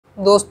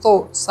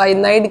दोस्तों,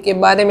 साइनाइड के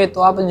बारे में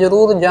तो आप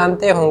जरूर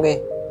जानते होंगे।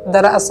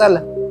 दरअसल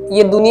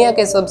ये दुनिया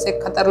के सबसे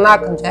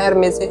खतरनाक जहर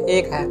में से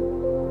एक है।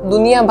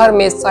 दुनिया भर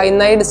में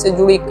साइनाइड से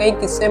जुड़ी कई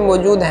किस्से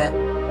मौजूद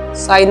हैं।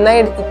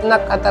 साइनाइड इतना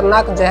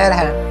खतरनाक जहर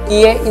है कि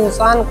ये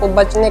इंसान को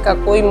बचने का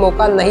कोई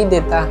मौका नहीं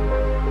देता।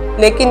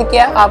 लेकिन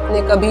क्या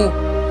आपने कभी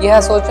यह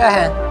सोचा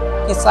है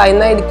कि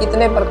साइनाइड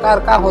कितने प्रकार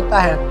का होता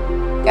है,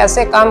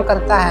 कैसे काम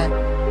करता है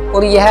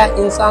और यह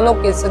इंसानों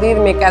के शरीर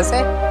में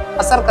कैसे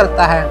असर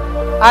करता है?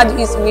 आज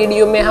इस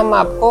वीडियो में हम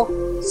आपको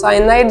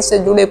साइनाइड से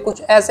जुड़े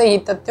कुछ ऐसे ही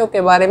तथ्यों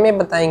के बारे में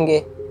बताएंगे,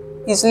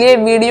 इसलिए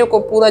वीडियो को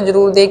पूरा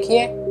जरूर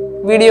देखिए।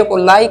 वीडियो को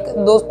लाइक,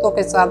 दोस्तों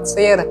के साथ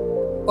शेयर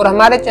और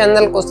हमारे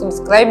चैनल को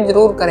सब्सक्राइब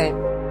जरूर करें।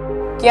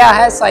 क्या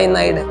है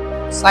साइनाइड?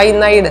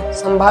 साइनाइड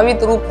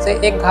संभावित रूप से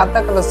एक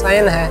घातक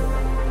रसायन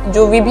है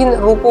जो विभिन्न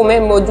रूपों में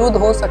मौजूद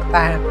हो सकता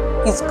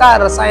है। इसका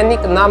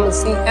रासायनिक नाम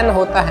CN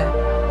होता है।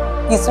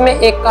 इसमें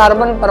एक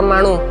कार्बन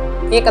परमाणु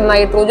एक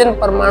नाइट्रोजन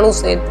परमाणु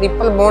से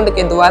ट्रिपल बॉन्ड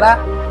के द्वारा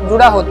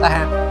जुड़ा होता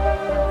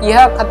है।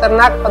 यह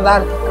खतरनाक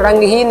पदार्थ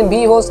रंगहीन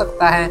भी हो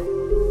सकता है,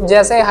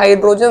 जैसे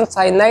हाइड्रोजन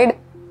साइनाइड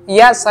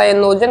या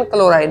साइनोजन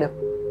क्लोराइड।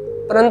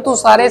 परंतु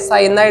सारे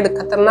साइनाइड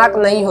खतरनाक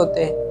नहीं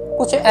होते।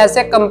 कुछ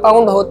ऐसे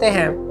कंपाउंड होते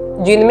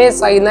हैं जिनमें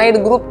साइनाइड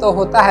ग्रुप तो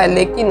होता है,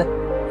 लेकिन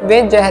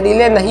वे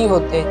जहरीले नहीं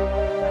होते।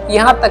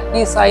 यहाँ तक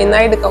कि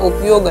साइनाइड का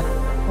उपयोग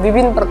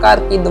विभिन्न प्रकार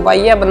की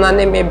दवाइयाँ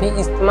बनाने में भी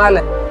इस्तेमाल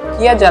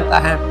किया जाता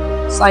है।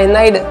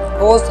 साइनाइड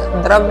ठोस,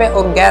 द्रव्य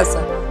और गैस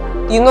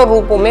तीनों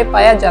रूपों में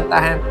पाया जाता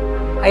है।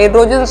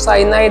 हाइड्रोजन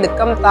साइनाइड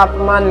कम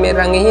तापमान में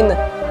रंगहीन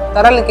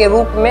तरल के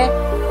रूप में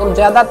और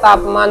ज्यादा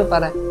तापमान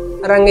पर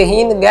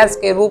रंगहीन गैस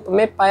के रूप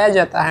में पाया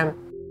जाता है।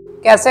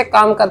 कैसे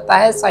काम करता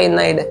है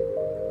साइनाइड?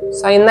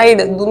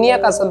 साइनाइड दुनिया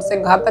का सबसे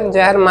घातक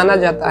जहर माना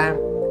जाता है।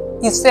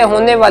 इससे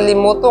होने वाली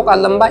मौतों का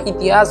लंबा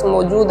इतिहास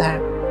मौजूद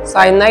है।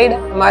 साइनाइड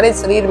हमारे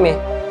शरीर में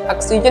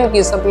ऑक्सीजन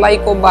की सप्लाई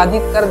को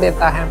बाधित कर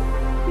देता है,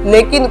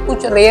 लेकिन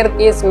कुछ रेयर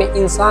केस में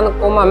इंसान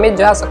कोमा में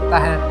जा सकता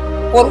है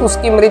और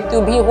उसकी मृत्यु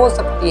भी हो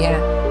सकती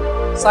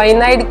है।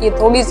 साइनाइड की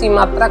थोड़ी सी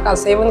मात्रा का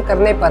सेवन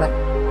करने पर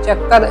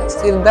चक्कर,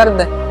 सिर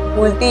दर्द,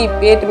 उल्टी,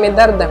 पेट में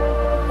दर्द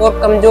और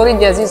कमजोरी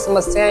जैसी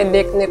समस्याएं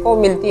देखने को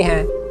मिलती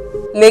हैं।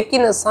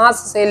 लेकिन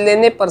सांस से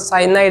लेने पर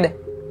साइनाइड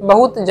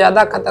बहुत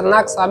ज़्यादा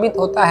खतरनाक साबित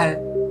होता है,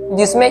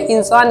 जिसमें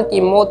इंसान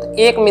की मौत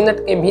 1 मिनट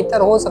के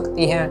भीतर हो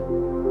सकती है।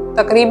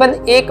 तकरीबन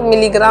 1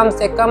 मिलीग्राम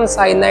से कम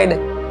साइनाइड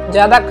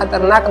ज़्यादा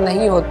खतरनाक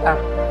नहीं होता,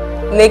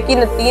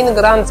 लेकिन 3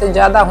 ग्राम से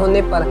ज़्यादा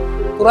होने पर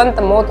तुरंत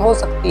मौत हो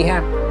सकती है।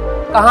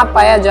 कहाँ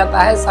पाया जाता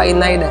है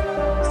साइनाइड?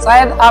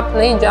 शायद आप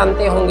नहीं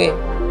जानते होंगे।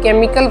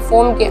 केमिकल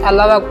फॉर्म के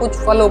अलावा कुछ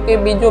फलों के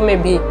बीजों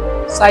में भी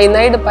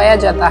साइनाइड पाया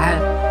जाता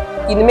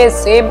है। इनमें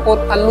सेब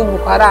और आलू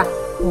बुखारा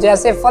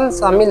जैसे फल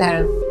शामिल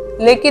हैं,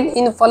 लेकिन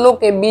इन फलों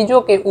के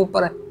बीजों के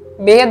ऊपर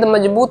बेहद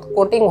मजबूत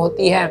कोटिंग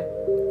होती है,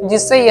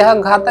 जिससे यह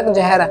घातक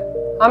जहर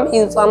हम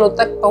इंसानों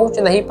तक पहुँच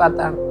नहीं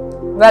पाता।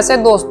 वैसे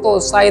दोस्तों,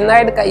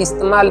 साइनाइड का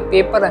इस्तेमाल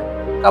पेपर,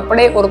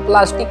 कपड़े और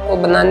प्लास्टिक को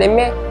बनाने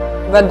में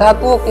व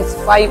धातुओं की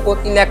सफाई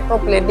और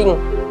इलेक्ट्रोप्लेटिंग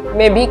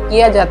में भी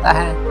किया जाता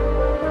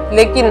है।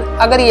 लेकिन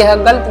अगर यह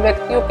गलत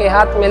व्यक्तियों के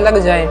हाथ में लग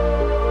जाए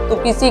तो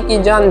किसी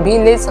की जान भी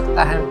ले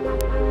सकता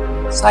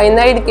है।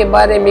 साइनाइड के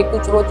बारे में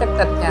कुछ रोचक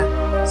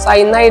तथ्य।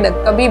 साइनाइड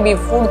कभी भी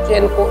फूड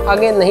चेन को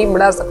आगे नहीं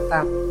बढ़ा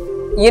सकता।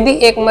 यदि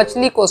एक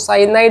मछली को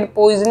साइनाइड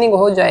पॉइजनिंग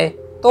हो जाए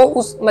तो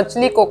उस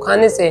मछली को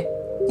खाने से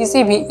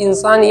किसी भी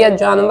इंसान या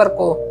जानवर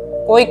को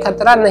कोई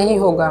खतरा नहीं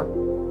होगा।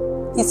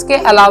 इसके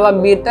अलावा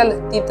बीटल,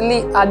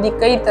 तितली आदि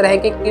कई तरह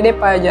के कीड़े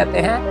पाए जाते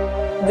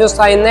हैं जो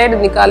साइनाइड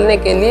निकालने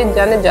के लिए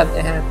जाने जाते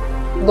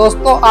हैं।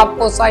 दोस्तों,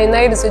 आपको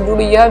साइनाइड से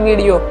जुड़ी यह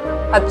वीडियो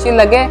अच्छी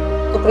लगे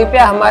तो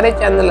कृपया हमारे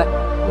चैनल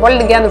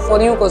वर्ल्ड ज्ञान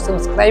फॉर यू को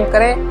सब्सक्राइब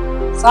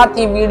करें। साथ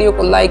ही वीडियो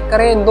को लाइक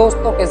करें,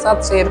 दोस्तों के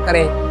साथ शेयर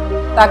करें,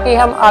 ताकि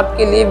हम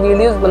आपके लिए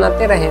वीडियोस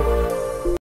बनाते रहें।